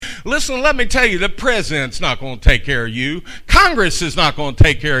Listen, let me tell you, the president's not going to take care of you. Congress is not going to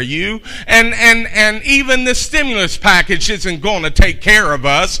take care of you. And even the stimulus package isn't going to take care of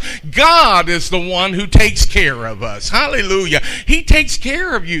us. God is the one who takes care of us. Hallelujah. He takes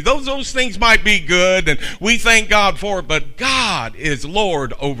care of you. Those things might be good, and we thank God for it, but God is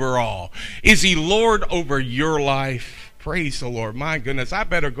Lord over all. Is he Lord over your life? Praise the Lord. My goodness, I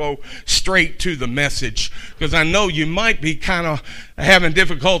better go straight to the message, because I know you might be kind of having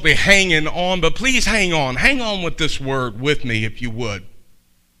difficulty hanging on, but please hang on. Hang on with this word with me, if you would.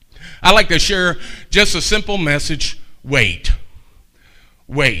 I'd like to share just a simple message. Wait.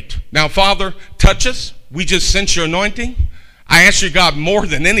 Wait. Now, Father, touch us. We just sense your anointing. I ask you, God, more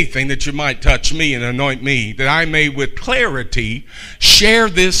than anything, that you might touch me and anoint me, that I may with clarity share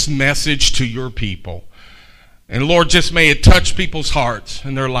this message to your people. And Lord, just may it touch people's hearts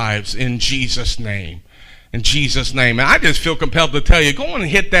and their lives in Jesus' name. In Jesus' name. And I just feel compelled to tell you, go on and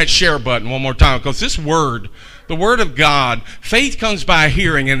hit that share button one more time, because this word, the word of God, faith comes by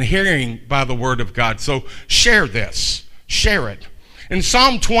hearing, and hearing by the word of God. So share this. Share it. In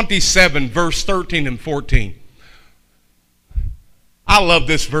Psalm 27, verse 13 and 14. I love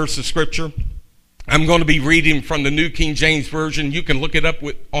this verse of Scripture. I'm going to be reading from the New King James Version. You can look it up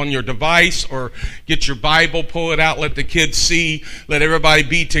on your device, or get your Bible, pull it out, let the kids see, let everybody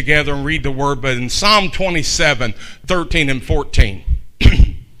be together and read the word. But in Psalm 27, 13 and 14.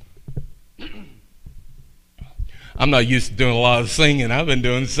 I'm not used to doing a lot of singing. I've been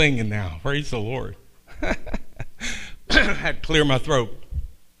doing singing now. Praise the Lord. I had to clear my throat.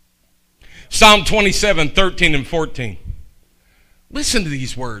 Psalm 27, 13 and 14. Listen to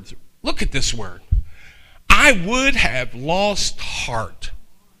these words. Look at this word. I would have lost heart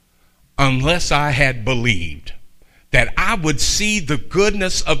unless I had believed that I would see the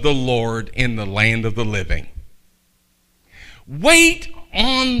goodness of the Lord in the land of the living. Wait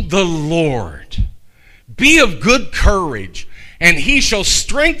on the Lord. Be of good courage, and he shall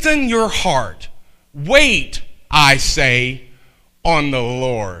strengthen your heart. Wait, I say, on the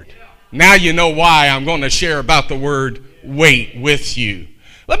Lord. Now you know why I'm going to share about the word wait with you.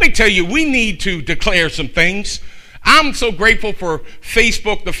 Let me tell you, we need to declare some things. I'm so grateful for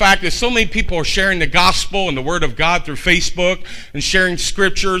Facebook, the fact that so many people are sharing the gospel and the word of God through Facebook, and sharing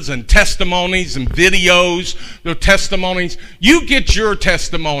scriptures and testimonies and videos, their testimonies. You get your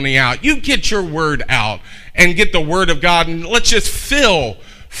testimony out. You get your word out and get the word of God. And let's just fill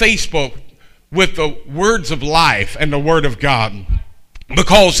Facebook with the words of life and the word of God,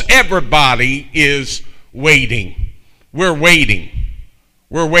 because everybody is waiting. We're waiting.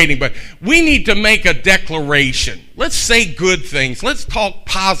 We're waiting, but we need to make a declaration. Let's say good things. Let's talk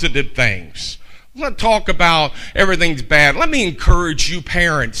positive things. Let's talk about everything's bad. Let me encourage you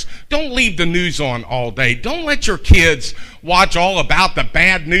parents. Don't leave the news on all day. Don't let your kids watch all about the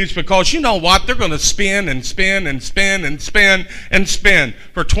bad news, because you know what? They're going to spin and spin and spin and spin and spin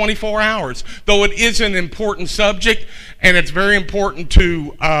for 24 hours. Though it is an important subject, and it's very important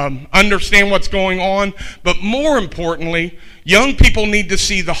to understand what's going on, but more importantly, young people need to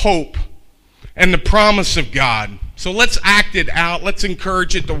see the hope and the promise of God. So let's act it out. Let's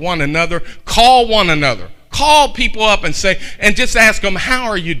encourage it to one another. Call one another. Call people up and say, and just ask them, how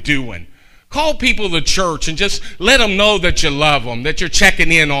are you doing? Call people to church and just let them know that you love them, that you're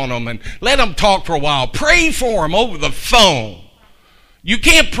checking in on them, and let them talk for a while. Pray for them over the phone. You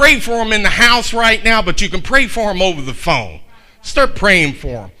can't pray for them in the house right now, but you can pray for them over the phone. Start praying for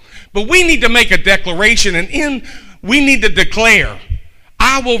them. But we need to make a declaration, and we need to declare,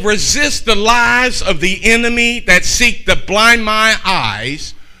 I will resist the lies of the enemy that seek to blind my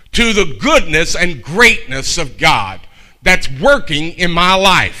eyes to the goodness and greatness of God that's working in my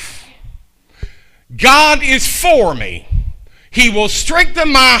life. God is for me. He will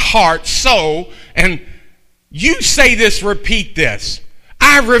strengthen my heart so, and you say this, repeat this,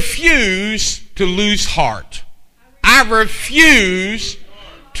 I refuse to lose heart. I refuse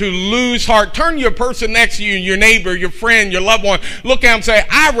to lose heart. Turn to your person next to you, your neighbor, your friend, your loved one. Look at him and say,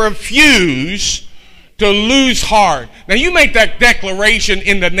 I refuse to lose heart. Now you make that declaration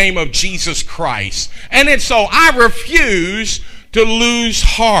in the name of Jesus Christ. And it's so, I refuse to lose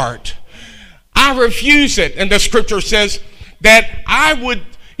heart. I refuse it. And the scripture says that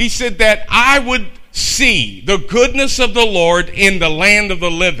he said that I would see the goodness of the Lord in the land of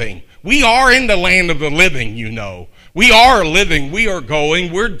the living. We are in the land of the living, you know. We are living, we are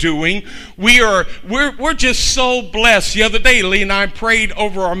going, we're doing, we're just so blessed. The other day, Lee and I prayed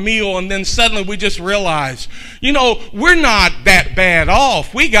over our meal, and then suddenly we just realized, you know, we're not that bad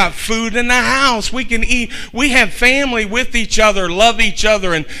off. We got food in the house. We can eat. We have family with each other, love each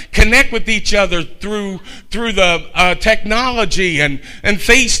other, and connect with each other through through the technology and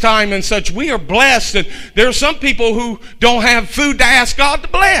FaceTime and such. We are blessed. And there are some people who don't have food to ask God to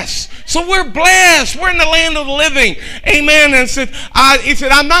bless. So we're blessed. We're in the land of the living. Amen. And he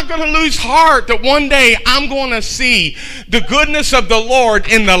said, I'm not going to lose heart that one day I'm going to see the goodness of the Lord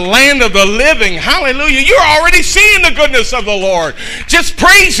in the land of the living. Hallelujah. You're already seeing the goodness of the Lord. Just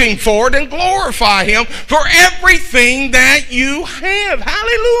praise Him for it and glorify Him for everything that you have.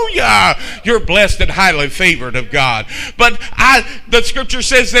 Hallelujah. You're blessed and highly favored of God. But the scripture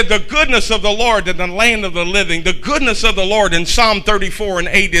says that the goodness of the Lord in the land of the living, the goodness of the Lord in Psalm 34 and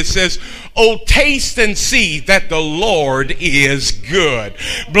 8, it says, oh, taste and see that the Lord is good.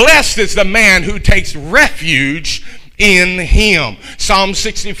 Blessed is the man who takes refuge in Him. Psalm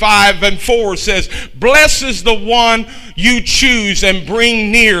 65 and 4 says, blessed is the one you choose and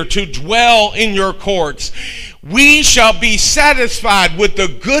bring near to dwell in your courts. We shall be satisfied with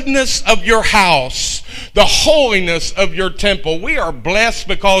the goodness of your house, the holiness of your temple. We are blessed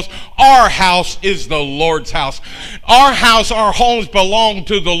because our house is the Lord's house. Our house, our homes belong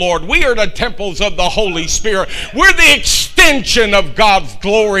to the Lord. We are the temples of the Holy Spirit. We're the extension of God's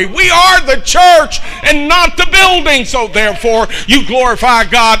glory. We are the church and not the building. So therefore, you glorify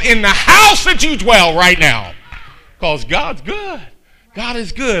God in the house that you dwell right now. Because God's good. God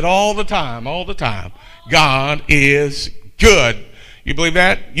is good all the time, all the time. God is good. You believe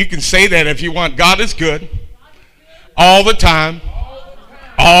that? You can say that if you want. God is good. All the time.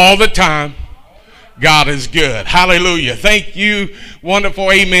 All the time. God is good. Hallelujah. Thank you,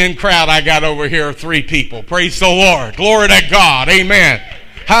 wonderful amen crowd I got over here. 3 people. Praise the Lord. Glory to God. Amen.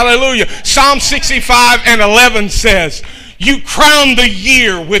 Hallelujah. Psalm 65 and 11 says, you crown the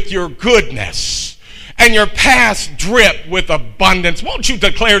year with your goodness, and your paths drip with abundance. Won't you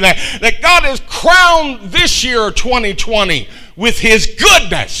declare that God has crowned this year 2020 with His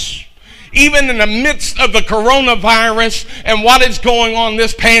goodness. Even in the midst of the coronavirus and what is going on,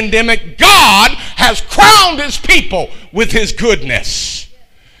 this pandemic, God has crowned His people with His goodness.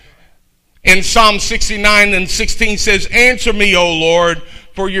 In Psalm 69 and 16 says, answer me, O Lord,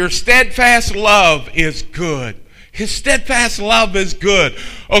 for your steadfast love is good. His steadfast love is good.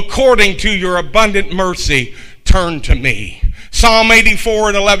 According to your abundant mercy, turn to me. Psalm 84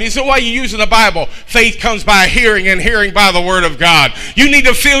 and 11. You say, why are you using the Bible? Faith comes by hearing, and hearing by the word of God. You need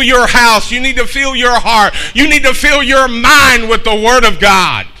to fill your house. You need to fill your heart. You need to fill your mind with the word of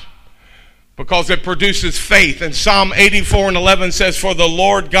God, because it produces faith. And Psalm 84 and 11 says, for the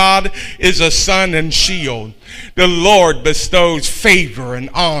Lord God is a sun and shield. The Lord bestows favor and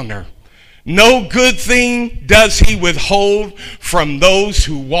honor. No good thing does He withhold from those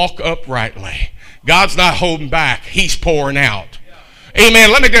who walk uprightly. God's not holding back. He's pouring out. Amen.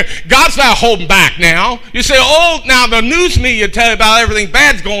 God's not holding back now. You say, oh, now the news media tell you about everything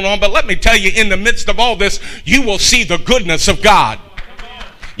bad's going on, but let me tell you, in the midst of all this, you will see the goodness of God.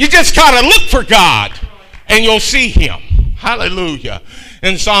 You just gotta look for God, and you'll see Him. Hallelujah.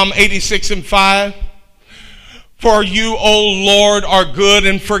 In Psalm 86 and 5, for you, O Lord, are good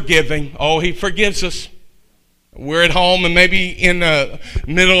and forgiving. Oh, He forgives us. We're at home and maybe in the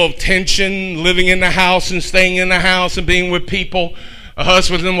middle of tension, living in the house and staying in the house and being with people.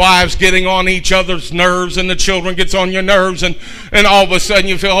 Husbands and wives getting on each other's nerves, and the children gets on your nerves, and all of a sudden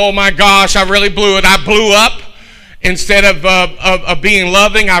you feel, oh my gosh, I really blew it. I blew up. Instead of being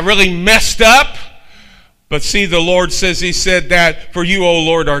loving, I really messed up. But see, the Lord says, He said that for you, O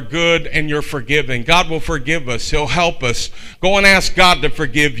Lord, are good and you're forgiving. God will forgive us. He'll help us. Go and ask God to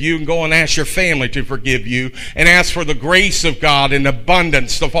forgive you, and go and ask your family to forgive you, and ask for the grace of God in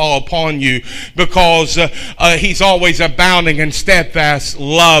abundance to fall upon you, because He's always abounding in steadfast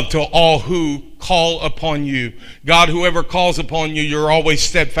love to all who call upon you. God, whoever calls upon you, you're always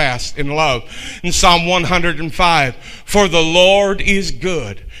steadfast in love. In Psalm 105, for the Lord is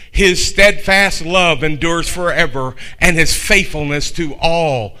good. His steadfast love endures forever, and His faithfulness to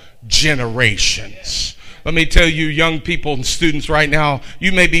all generations. Let me tell you, young people and students right now,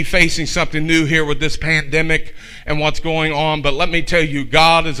 you may be facing something new here with this pandemic and what's going on, but let me tell you,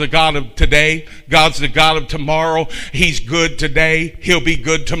 God is a God of today. God's the God of tomorrow. He's good today. He'll be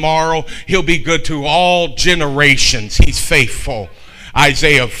good tomorrow. He'll be good to all generations. He's faithful.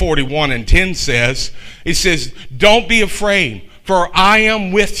 Isaiah 41 and 10 says, it says, don't be afraid, for I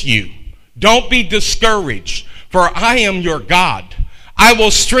am with you. Don't be discouraged, for I am your God. I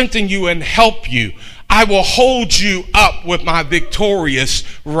will strengthen you and help you. I will hold you up with my victorious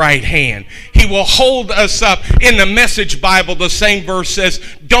right hand. He will hold us up. In the Message Bible, the same verse says,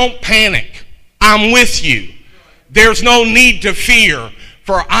 don't panic. I'm with you. There's no need to fear,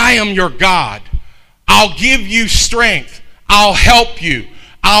 for I am your God. I'll give you strength. I'll help you.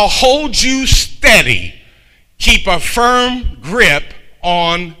 I'll hold you steady keep a firm grip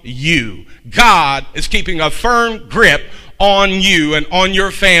on you. God is keeping a firm grip on you and on your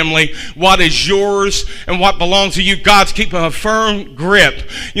family. What is yours and what belongs to you, God's keeping a firm grip.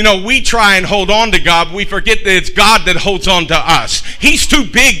 You know, we try and hold on to God. We forget that it's God that holds on to us. He's too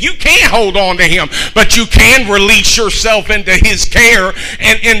big. You can't hold on to him, but you can release yourself into his care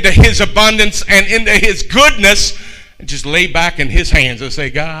and into his abundance and into his goodness, and just lay back in his hands and say,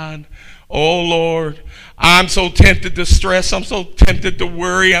 God, oh Lord, I'm so tempted to stress. I'm so tempted to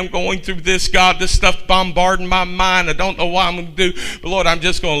worry. I'm going through this, God. This stuff bombarding my mind. I don't know what I'm going to do. But Lord, I'm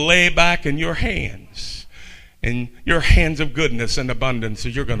just going to lay back in your hands. In your hands of goodness and abundance, so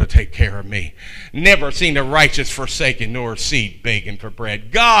you're going to take care of me. Never seen the righteous forsaken, nor seed begging for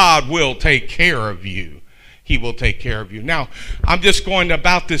bread. God will take care of you. He will take care of you. Now, I'm just going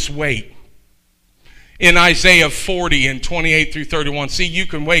about this weight. In Isaiah 40 and 28 through 31, see, you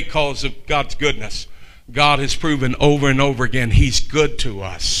can wait because of God's goodness. God has proven over and over again he's good to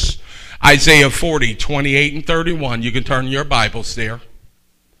us. Isaiah 40, 28 and 31. You can turn your Bibles there.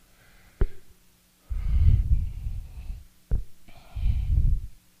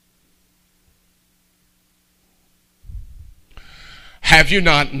 Have you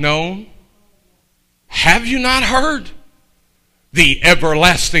not known? Have you not heard? The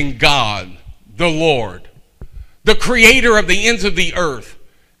everlasting God, the Lord, the creator of the ends of the earth,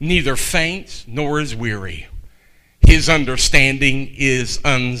 neither faints nor is weary. His understanding is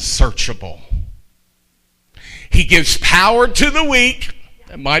unsearchable. He gives power to the weak.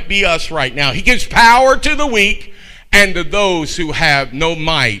 That might be us right now. He gives power to the weak, and to those who have no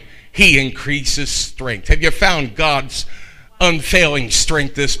might, he increases strength. Have you found God's unfailing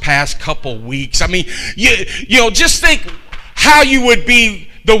strength this past couple weeks? I mean, you know, just think how you would be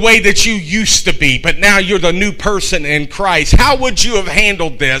the way that you used to be, but now you're the new person in Christ. How would you have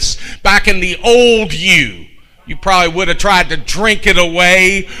handled this back in the old you? You probably would have tried to drink it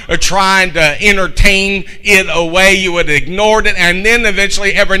away or trying to entertain it away. You would have ignored it, and then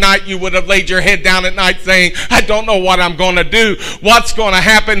eventually every night you would have laid your head down at night saying, I don't know what I'm going to do. What's going to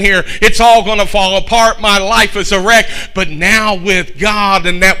happen here? It's all going to fall apart. My life is a wreck. But now with God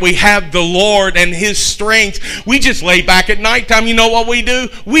and that we have the Lord and his strength, we just lay back at nighttime. You know what we do?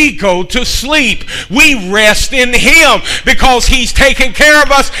 We go to sleep. We rest in him because he's taking care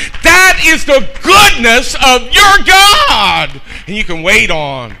of us. That is the goodness of your God. And you can wait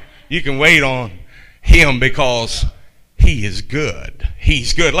on him because he is good.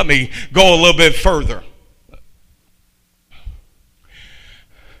 He's good. Let me go a little bit further.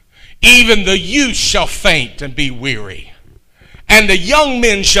 Even the youth shall faint and be weary, and the young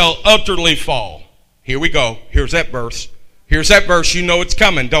men shall utterly fall. Here we go. Here's that verse. Here's that verse. You know it's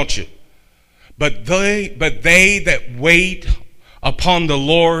coming, don't you? But they that wait upon the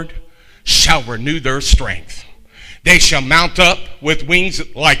Lord shall renew their strength. They shall mount up with wings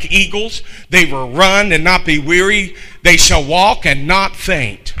like eagles. They will run and not be weary. They shall walk and not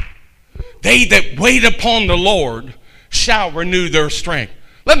faint. They that wait upon the Lord shall renew their strength.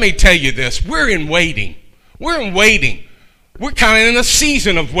 Let me tell you this. We're in waiting. We're in waiting. We're kind of in a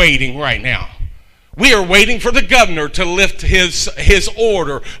season of waiting right now. We are waiting for the governor to lift his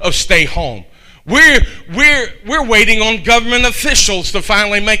order of stay home. We're waiting on government officials to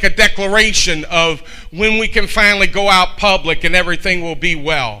finally make a declaration of when we can finally go out public and everything will be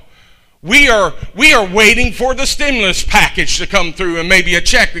well. We are waiting for the stimulus package to come through and maybe a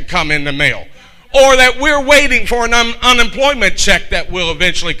check to come in the mail. Or that we're waiting for an unemployment check that will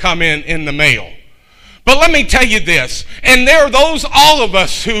eventually come in the mail. But let me tell you this, and there are those, all of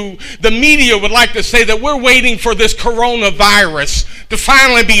us, who the media would like to say that we're waiting for this coronavirus to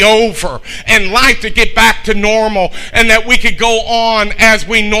finally be over and life to get back to normal and that we could go on as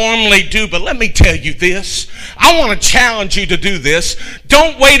we normally do. But let me tell you this, I want to challenge you to do this.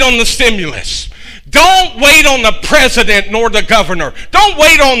 Don't wait on the stimulus. Don't wait on the president nor the governor. Don't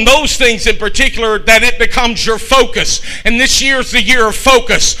wait on those things in particular that it becomes your focus. And this year's the year of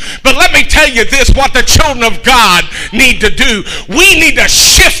focus. But let me tell you this, what the children of God need to do. We need to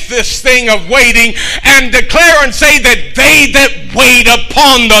shift this thing of waiting and declare and say that they that wait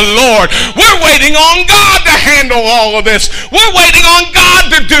upon the Lord. We're waiting on God to handle all of this. We're waiting on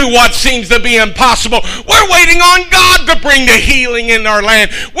God to do what seems to be impossible. We're waiting on God to bring the healing in our land.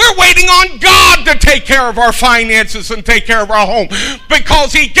 We're waiting on God to take care of our finances and take care of our home,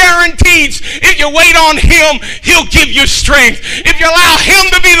 because he guarantees if you wait on him, he'll give you strength. If you allow him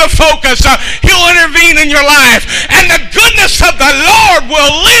to be the focus, he'll intervene in your life, and the goodness of the Lord will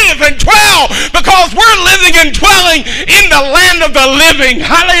live and dwell, because we're living and dwelling in the land of the living.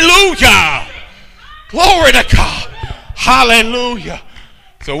 Hallelujah. Glory to God. Hallelujah.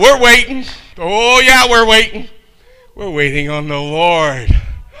 So we're waiting. Oh, yeah, we're waiting. We're waiting on the Lord.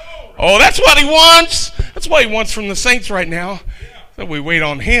 Oh, that's what he wants. That's what he wants from the saints right now. That we wait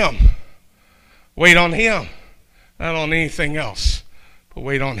on him. Wait on him. Not on anything else, but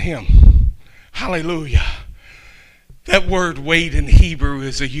wait on him. Hallelujah. That word wait in Hebrew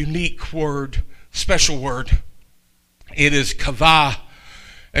is a unique word, special word. It is kavah.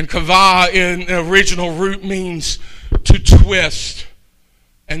 And kavah in the original root means to twist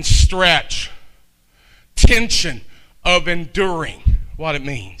and stretch. Tension of enduring. What it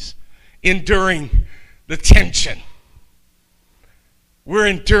means. Enduring the tension. We're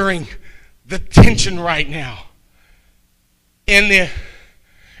enduring the tension right now. In the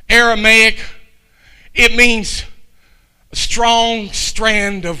Aramaic, it means a strong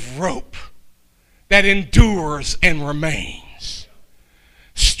strand of rope that endures and remains.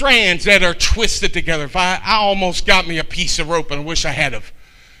 Strands that are twisted together. If I almost got me a piece of rope, and I wish I had of.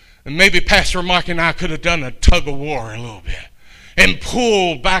 And maybe Pastor Mike and I could have done a tug of war a little bit and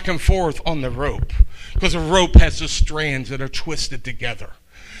pulled back and forth on the rope, because a rope has the strands that are twisted together.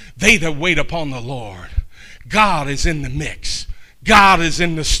 They that wait upon the Lord, God is in the mix. God is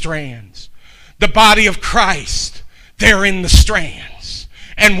in the strands. The body of Christ, they're in the strands.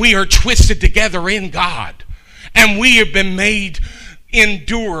 And we are twisted together in God. And we have been made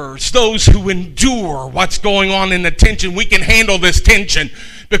endurers, those who endure what's going on in the tension. We can handle this tension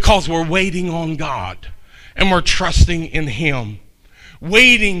because we're waiting on God and we're trusting in him.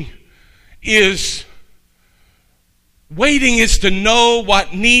 Waiting is to know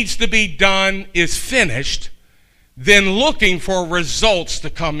what needs to be done is finished, then looking for results to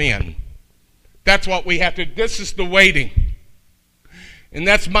come in. That's what we have to. This is the waiting. And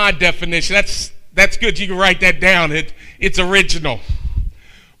that's my definition. That's good. You can write that down. It's original.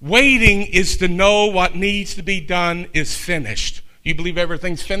 Waiting is to know what needs to be done is finished. You believe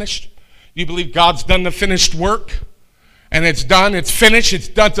everything's finished? You believe God's done the finished work? And it's done, it's finished, it's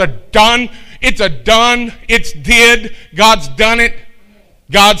done, it's did. God's done it.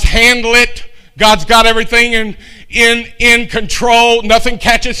 God's handled it. God's got everything in control. Nothing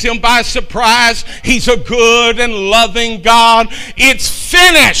catches him by surprise. He's a good and loving God. It's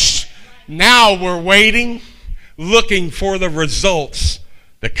finished. Now we're waiting, looking for the results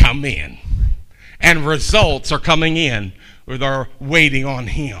to come in. And results are coming in with our waiting on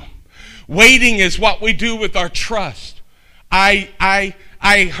him. Waiting is what we do with our trust. I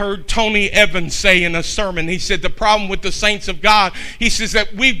heard Tony Evans say in a sermon, he said the problem with the saints of God, he says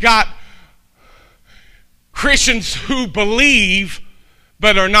that we've got Christians who believe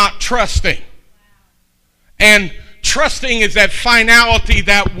but are not trusting. And trusting is that finality,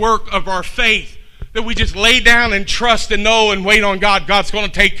 that work of our faith, that we just lay down and trust and know and wait on God. God's going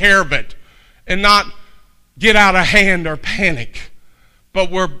to take care of it and not get out of hand or panic. But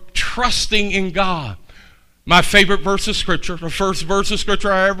we're trusting in God. My favorite verse of Scripture, the first verse of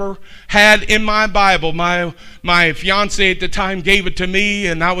Scripture I ever had in my Bible. My fiance at the time gave it to me,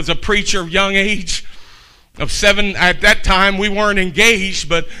 and I was a preacher of young age. Of 7, at that time we weren't engaged,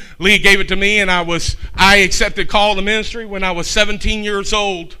 but Leah gave it to me, and I accepted call to ministry when I was 17 years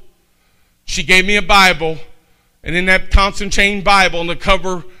old. She gave me a Bible, and in that Constant Chain Bible, on the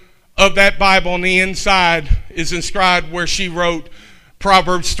cover of that Bible on the inside is inscribed where she wrote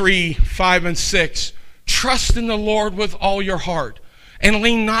Proverbs 3, 5, and 6. Trust in the Lord with all your heart, and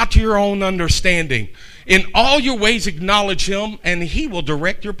lean not to your own understanding. In all your ways acknowledge him, and he will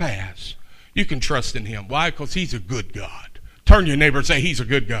direct your paths. You can trust in him. Why? Because he's a good God. Turn to your neighbor and say, he's a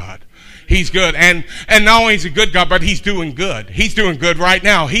good God. He's good. And not only is he a good God, but he's doing good. He's doing good right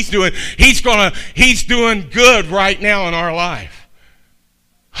now. He's doing good right now in our life.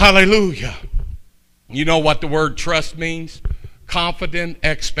 Hallelujah. You know what the word trust means? Confident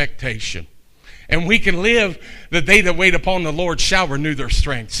expectation. And we can live, the they that wait upon the Lord shall renew their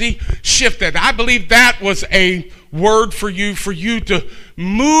strength. See, shift that. I believe that was a word for you to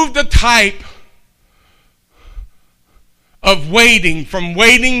move the type of waiting, from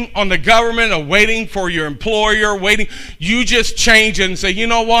waiting on the government, or waiting for your employer, waiting. You just change it and say, you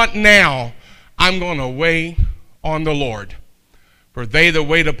know what, now I'm going to wait on the Lord. For they that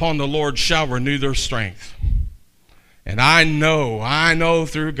wait upon the Lord shall renew their strength. And I know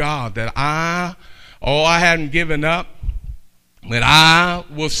through God that I hadn't given up, that I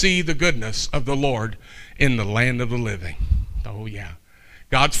will see the goodness of the Lord in the land of the living. Oh, yeah.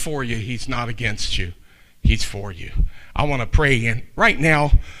 God's for you. He's not against you. He's for you. I want to pray. And right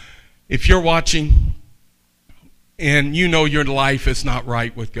now, if you're watching and you know your life is not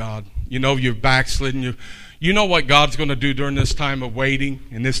right with God, you know you're backslidden, you know what God's going to do during this time of waiting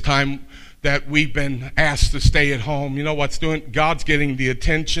and this time that we've been asked to stay at home. You know what's doing? God's getting the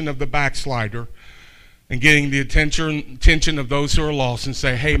attention of the backslider and getting the attention of those who are lost and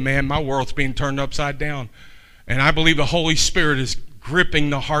say, hey, man, my world's being turned upside down. And I believe the Holy Spirit is gripping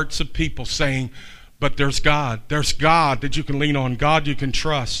the hearts of people saying, but there's God. There's God that you can lean on, God you can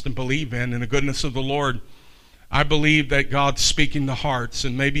trust and believe in the goodness of the Lord. I believe that God's speaking to hearts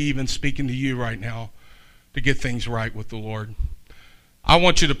and maybe even speaking to you right now to get things right with the Lord. I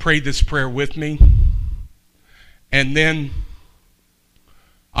want you to pray this prayer with me. And then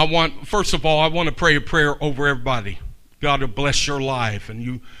first of all, I want to pray a prayer over everybody. God will bless your life and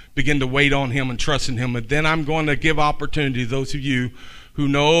you begin to wait on Him and trust in Him. And then I'm going to give opportunity to those of you who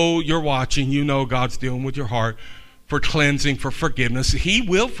know you're watching, you know God's dealing with your heart, for cleansing, for forgiveness. He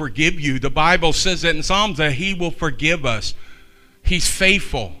will forgive you. The Bible says that in Psalms that He will forgive us. He's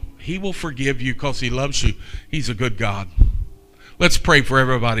faithful. He will forgive you because He loves you. He's a good God. Let's pray for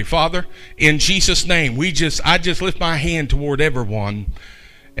everybody. Father, in Jesus' name, I just lift my hand toward everyone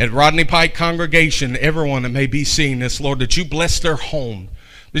at Rodney Pike congregation, everyone that may be seeing this, Lord, that you bless their home,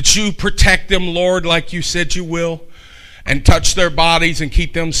 that you protect them, Lord, like you said you will, and touch their bodies and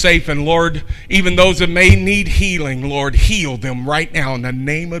keep them safe. And Lord, even those that may need healing, Lord, heal them right now in the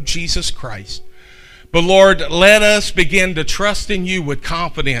name of Jesus Christ. But Lord, let us begin to trust in you with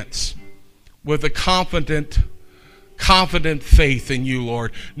confidence, with a confident faith in you,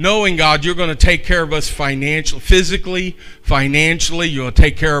 Lord. Knowing, God, you're going to take care of us physically, financially. You're going to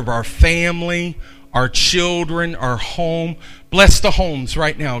take care of our family, our children, our home. Bless the homes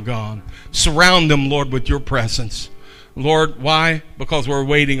right now, God. Surround them, Lord, with your presence. Lord, why? Because we're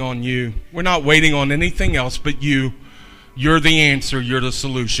waiting on you. We're not waiting on anything else but you. You're the answer. You're the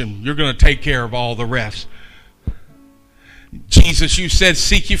solution. You're going to take care of all the rest. Jesus, you said,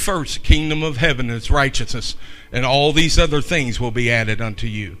 seek ye first the kingdom of heaven and its righteousness, and all these other things will be added unto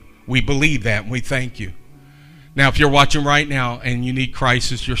you. We believe that, and we thank you. Now, if you're watching right now and you need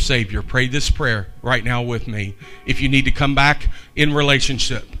Christ as your Savior, pray this prayer right now with me. If you need to come back in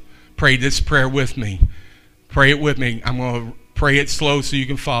relationship, pray this prayer with me. Pray it with me. I'm going to pray it slow so you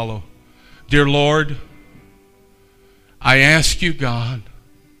can follow. Dear Lord, I ask you, God,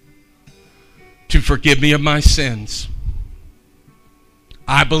 to forgive me of my sins.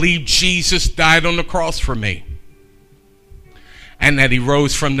 I believe Jesus died on the cross for me and that He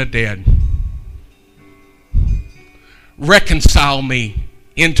rose from the dead. Reconcile me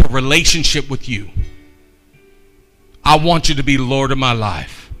into relationship with you. I want you to be Lord of my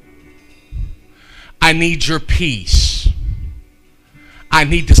life. I need your peace. I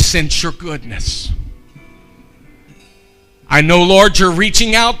need to sense your goodness. I know, Lord, you're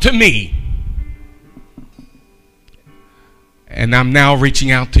reaching out to me. And I'm now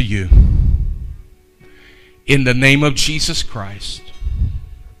reaching out to you. In the name of Jesus Christ.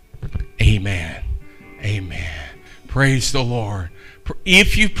 Amen. Amen. Praise the Lord.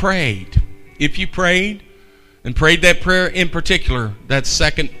 If you prayed and prayed that prayer in particular, that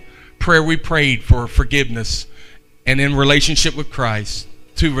second prayer we prayed for forgiveness and in relationship with Christ,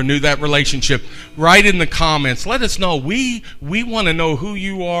 to renew that relationship, write in the comments. Let us know. We want to know who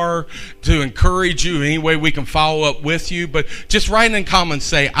you are, to encourage you any way we can follow up with you. But just write in the comments,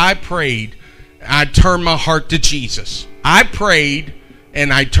 say, I prayed, I turned my heart to Jesus. I prayed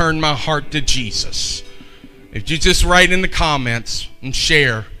and I turned my heart to Jesus. If you just write in the comments and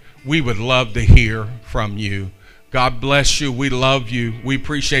share, we would love to hear from you. God bless you. We love you. We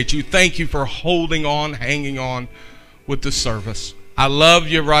appreciate you. Thank you for holding on, hanging on with the service. I love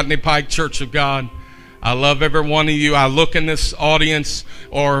you, Rodney Pike Church of God. I love every one of you. I look in this audience,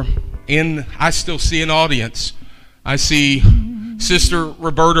 I still see an audience. I see Sister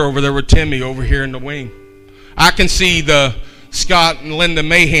Roberta over there with Timmy over here in the wing. I can see the Scott and Linda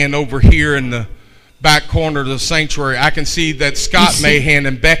Mahan over here in the back corner of the sanctuary. I can see that Scott Mahan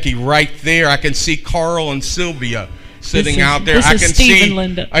and Becky right there. I can see Carl and Sylvia sitting out there. I can see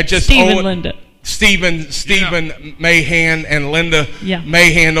Linda. Linda. Stephen Mahan and Linda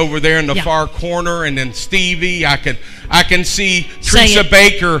Mahan over there in the far corner, and then Stevie. I can see Teresa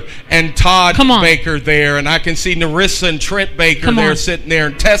Baker and Todd Baker there, and I can see Narissa and Trent Baker there sitting there,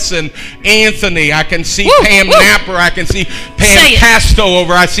 and Tessa and Anthony. I can see Pam Napper. I can see Pam Casto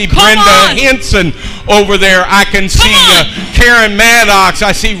over. I see Brenda Henson over there. I can see Karen Maddox.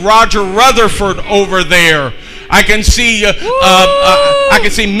 I see Roger Rutherford over there. I can see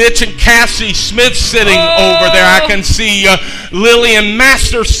Mitch and Cassie Smith sitting over there. I can see Lillian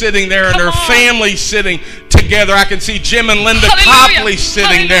Master sitting there and her family sitting. together. I can see Jim and Linda Hallelujah. Copley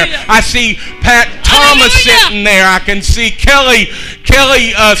sitting there. Hallelujah. I see Pat Thomas Hallelujah. sitting there. I can see Kelly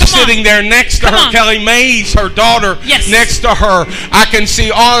sitting there next to Come her. on. Kelly Mays, her daughter, Yes. next to her. I can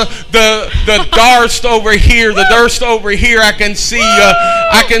see all the Darst over here, the Durst over here. I can see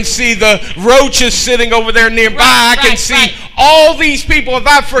the Roaches sitting over there nearby. Right, I can right, see right. all these people. If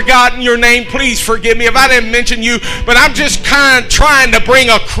I've forgotten your name, please forgive me. If I didn't mention you, but I'm just kind of trying to bring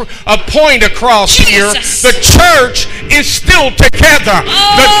a point across here. Jesus. The church is still together.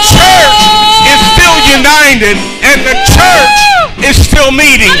 The Oh. church is still united, and the church is still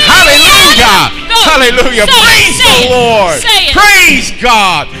meeting. Hallelujah! Go. Hallelujah! Say it, Praise say the it, Lord! say it. Praise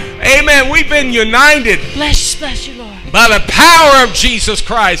God! Amen. We've been united Bless you, Lord. by the power of Jesus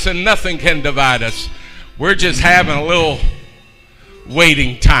Christ, and nothing can divide us. We're just having a little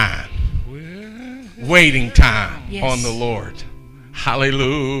waiting time. Waiting time Yes. on the Lord.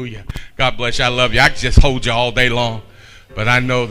 Hallelujah. God bless you. I love you. I can just hold you all day long, but I know